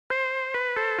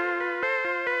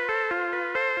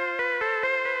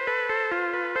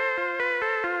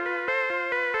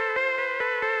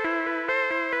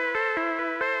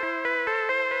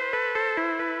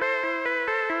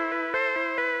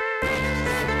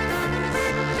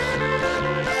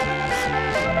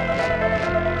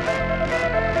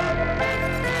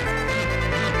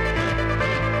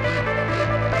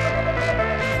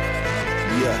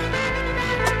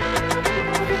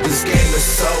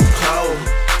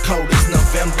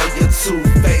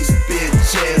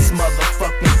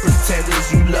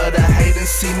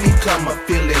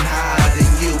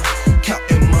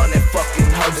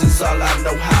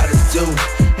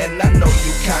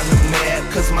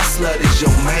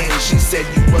pain. She said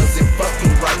you wasn't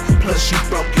fucking right, plus you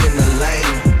broke in the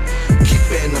lane.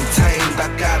 Keeping them tamed, I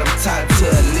got them tied to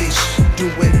a leash.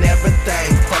 Doing everything,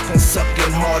 fucking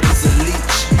sucking hard as a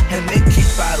leech. And they keep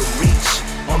out of reach.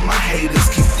 All my haters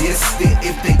keep distant.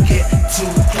 If they get too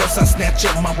close, I snatch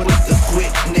them up with the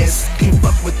quickness. Can't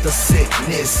fuck with the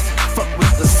sickness, fuck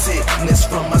with the sickness.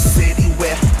 From a city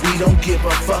where we don't give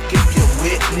a fuck if you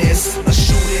witness a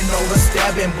shooting or a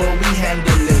stabbing, but we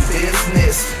handling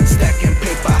business. Stacking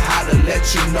paper, how to let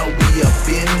you know we up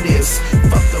in this.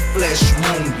 Fuck the flesh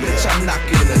wound, bitch, I'm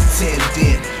knocking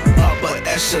attendant. Upper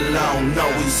echelon, no,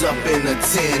 he's up in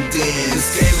attendance.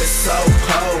 This game is so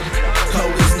cold,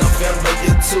 cold as November.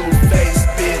 You two-faced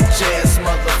bitch ass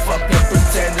motherfucking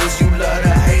pretenders. You love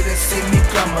to hate and see me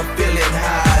coming feeling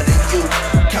high than you.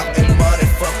 Counting money,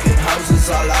 fucking houses,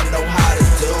 all I know how to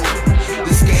do.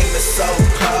 This game is so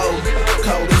cold,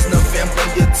 cold as November.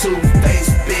 You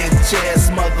two-faced bitch ass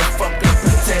motherfucking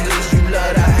pretenders. You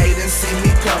love to hate and see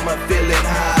me coming feeling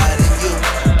high than you.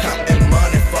 Counting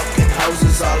money, fucking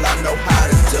houses, all I know how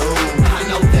to do. I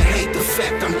know they hate the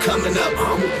fact I'm coming up,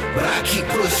 homie, but I keep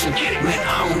pushing. Man,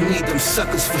 I don't need them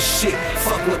suckers for shit.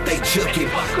 Fuck what they jukin'.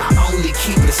 I only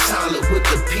keep it solid with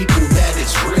the people that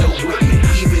is real with me.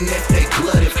 Even if they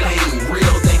blood, if they ain't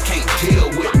real, they can't deal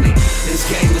with me. This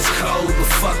game is cold, but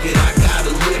fuck it, I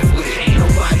gotta live with it.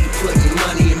 Nobody putting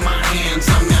money in my hands,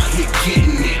 I'm out here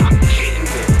getting it.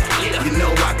 You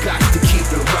know I got to keep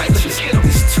it righteous.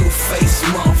 These two-faced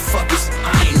motherfuckers,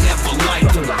 I ain't never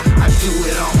liked them. I do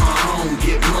it on my own,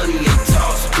 get money and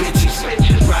toss bitches.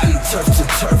 Riding turf to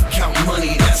turf, count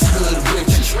money, that's hood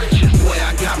riches. Boy,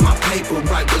 I got my paper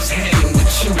right, what's hanging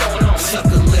with you?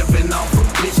 Sucker living off a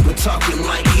bitch, but talking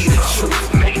like he the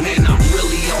truth. Man, I'm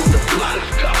really on the block,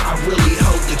 I really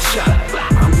hold the chop.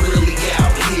 I'm really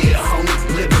out here, homie,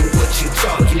 living what you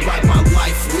talk. You write my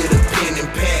life with a pen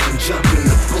and pad and jump in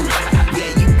the booth.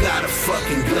 Yeah, you got a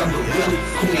fucking gun, but really,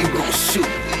 who you gon'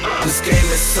 shoot? This game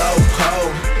is so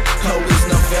cold, cold as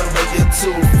November. You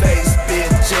two-faced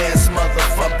bitch ass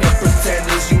motherfucking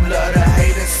pretenders. You love to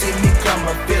hate and see me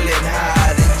coming feeling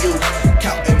high than you.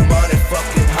 Counting money,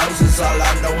 fucking houses, all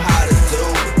I know how to do.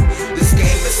 This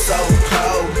game is so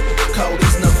cold, cold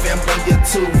as November. You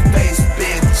two-faced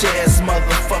bitch ass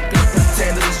motherfucking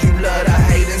pretenders. You love to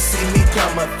hate and see me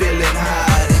coming feeling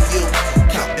high than you.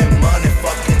 Counting money,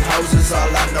 fucking houses, all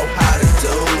I know how to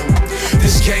do.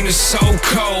 This game is so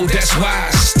cold, that's why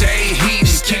I stay heated.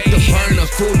 Keep the burner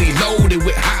fully loaded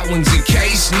with hot ones in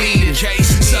case needed.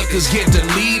 Suckers get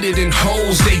deleted and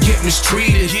hoes, they get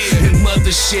mistreated. And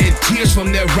mothers shed tears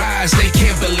from their eyes, they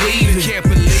can't believe it.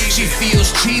 She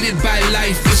feels cheated by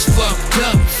life, it's fucked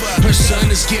up. Her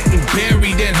son is getting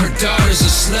buried and her daughter's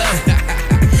a slut.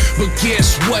 But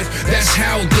guess what? That's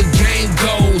how the game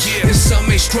goes. And some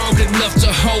ain't strong enough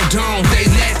to hold on, they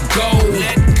let go.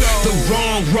 The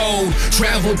wrong road,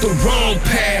 traveled the wrong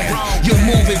path. You're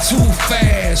moving too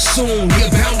fast, soon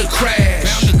you're bound to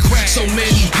crash. So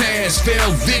many paths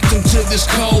fell victim to this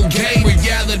cold game.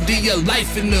 Reality of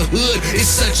life in the hood is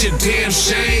such a damn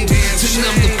shame. To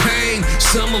numb the pain,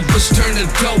 some of us turn to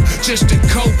dope just to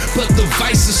cope, but the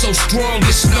vice is so strong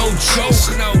it's no joke.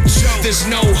 There's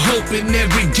no hope in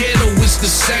every ghetto, it's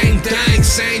the same thing.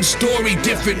 Same story,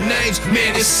 different names,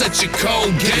 man, it's such a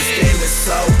cold game. This game is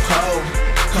so cold,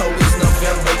 cold as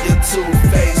November. You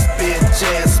two-faced bitch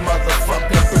ass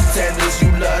motherfucking pretenders. You